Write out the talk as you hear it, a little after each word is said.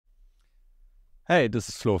Hey, this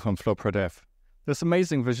is Flo from FloProDev. This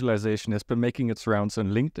amazing visualization has been making its rounds on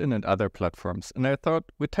LinkedIn and other platforms, and I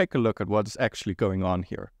thought we'd take a look at what is actually going on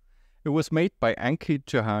here. It was made by Ankit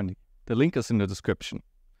Jahani. The link is in the description.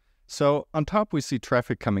 So, on top we see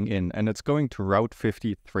traffic coming in, and it's going to Route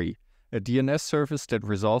 53, a DNS service that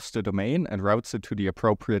resolves the domain and routes it to the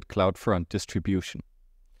appropriate CloudFront distribution.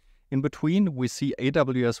 In between, we see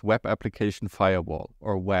AWS Web Application Firewall,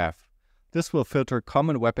 or WAF. This will filter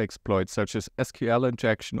common web exploits such as SQL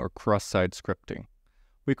injection or cross-site scripting.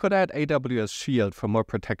 We could add AWS Shield for more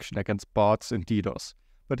protection against bots and DDoS,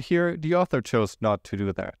 but here the author chose not to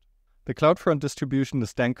do that. The CloudFront distribution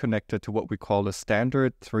is then connected to what we call a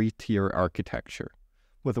standard 3-tier architecture,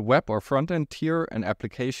 with a web or front-end tier, an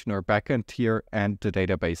application or back-end tier, and the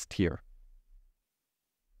database tier.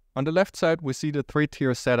 On the left side, we see the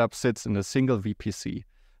 3-tier setup sits in a single VPC,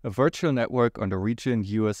 a virtual network on the region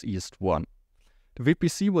US East 1. The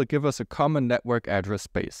VPC will give us a common network address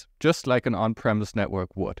space, just like an on-premise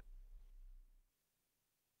network would.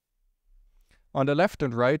 On the left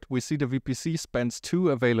and right, we see the VPC spans two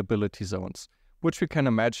availability zones, which we can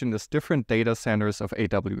imagine as different data centers of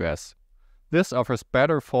AWS. This offers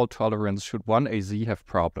better fault tolerance should one AZ have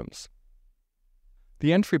problems.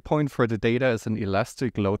 The entry point for the data is an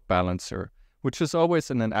elastic load balancer, which is always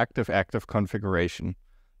in an active-active configuration.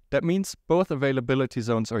 That means both availability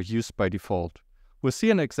zones are used by default. We'll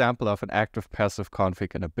see an example of an active-passive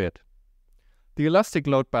config in a bit. The elastic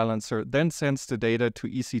load balancer then sends the data to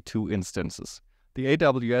EC2 instances, the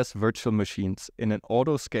AWS virtual machines, in an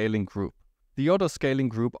auto-scaling group. The auto-scaling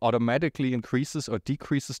group automatically increases or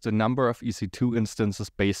decreases the number of EC2 instances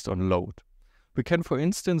based on load. We can, for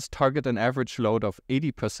instance, target an average load of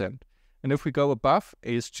 80%, and if we go above,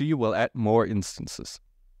 ASG will add more instances.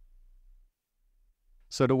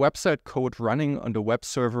 So the website code running on the web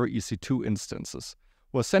server EC2 instances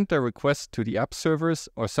will send their request to the app servers,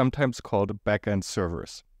 or sometimes called backend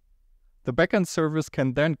servers. The backend servers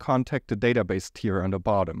can then contact the database tier on the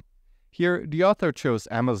bottom. Here, the author chose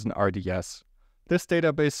Amazon RDS. This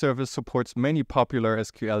database service supports many popular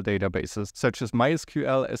SQL databases, such as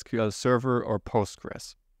MySQL, SQL Server, or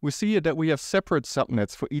Postgres. We see that we have separate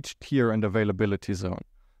subnets for each tier and availability zone.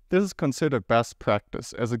 This is considered best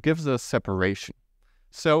practice, as it gives us separation.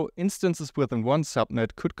 So, instances within one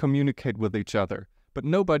subnet could communicate with each other, but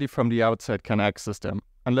nobody from the outside can access them,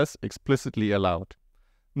 unless explicitly allowed.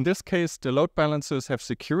 In this case, the load balancers have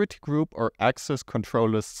security group or access control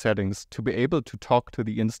list settings to be able to talk to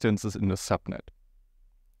the instances in the subnet.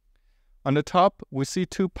 On the top, we see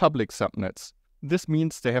two public subnets. This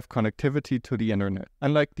means they have connectivity to the internet,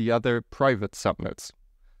 unlike the other private subnets.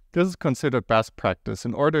 This is considered best practice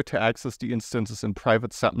in order to access the instances in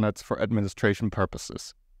private subnets for administration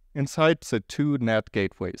purposes. Inside sit two NAT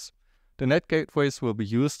gateways. The NAT gateways will be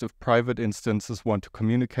used if private instances want to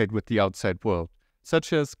communicate with the outside world,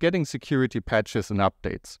 such as getting security patches and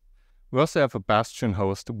updates. We also have a Bastion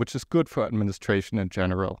host, which is good for administration in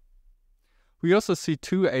general. We also see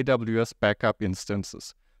two AWS backup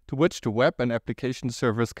instances, to which the web and application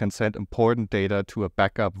servers can send important data to a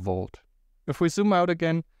backup vault. If we zoom out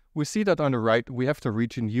again, we see that on the right we have the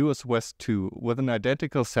region US West 2 with an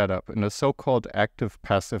identical setup in a so-called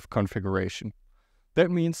active-passive configuration.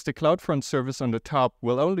 That means the CloudFront service on the top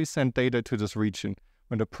will only send data to this region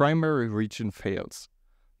when the primary region fails.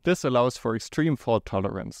 This allows for extreme fault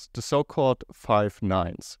tolerance, the so-called 5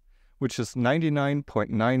 nines, which is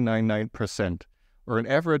 99.999%, or an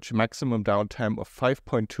average maximum downtime of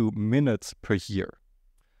 5.2 minutes per year.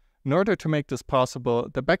 In order to make this possible,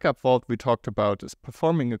 the backup vault we talked about is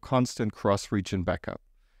performing a constant cross-region backup,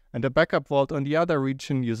 and the backup vault on the other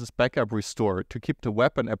region uses backup restore to keep the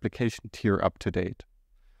web and application tier up to date.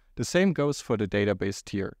 The same goes for the database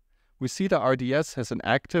tier. We see the RDS has an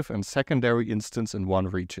active and secondary instance in one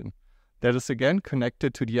region, that is again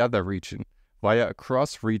connected to the other region via a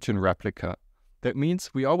cross-region replica. That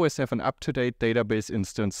means we always have an up-to-date database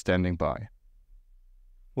instance standing by.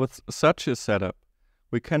 With such a setup,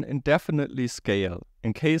 we can indefinitely scale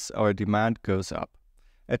in case our demand goes up.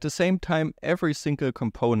 At the same time, every single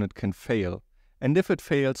component can fail, and if it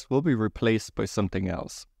fails, will be replaced by something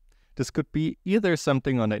else. This could be either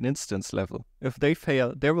something on an instance level. If they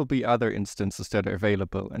fail, there will be other instances that are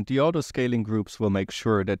available, and the auto-scaling groups will make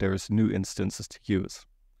sure that there is new instances to use.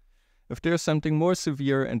 If there's something more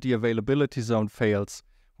severe and the availability zone fails,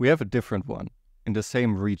 we have a different one in the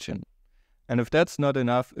same region. And if that's not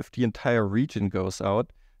enough, if the entire region goes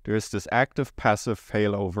out, there is this active-passive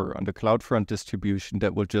failover on the CloudFront distribution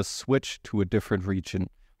that will just switch to a different region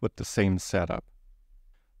with the same setup.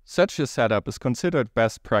 Such a setup is considered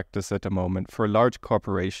best practice at the moment for large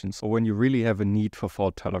corporations or when you really have a need for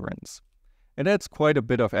fault tolerance. It adds quite a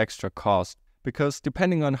bit of extra cost, because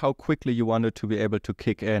depending on how quickly you want it to be able to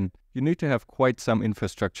kick in, you need to have quite some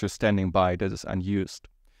infrastructure standing by that is unused.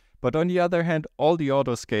 But on the other hand, all the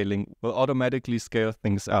auto-scaling will automatically scale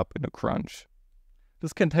things up in a crunch.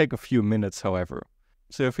 This can take a few minutes, however.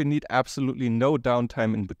 So if you need absolutely no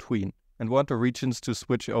downtime in between and want the regions to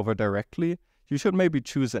switch over directly, you should maybe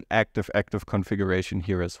choose an active configuration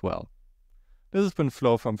here as well. This has been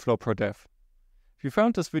Flo from FloProDev. If you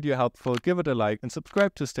found this video helpful, give it a like and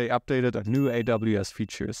subscribe to stay updated on new AWS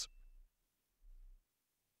features.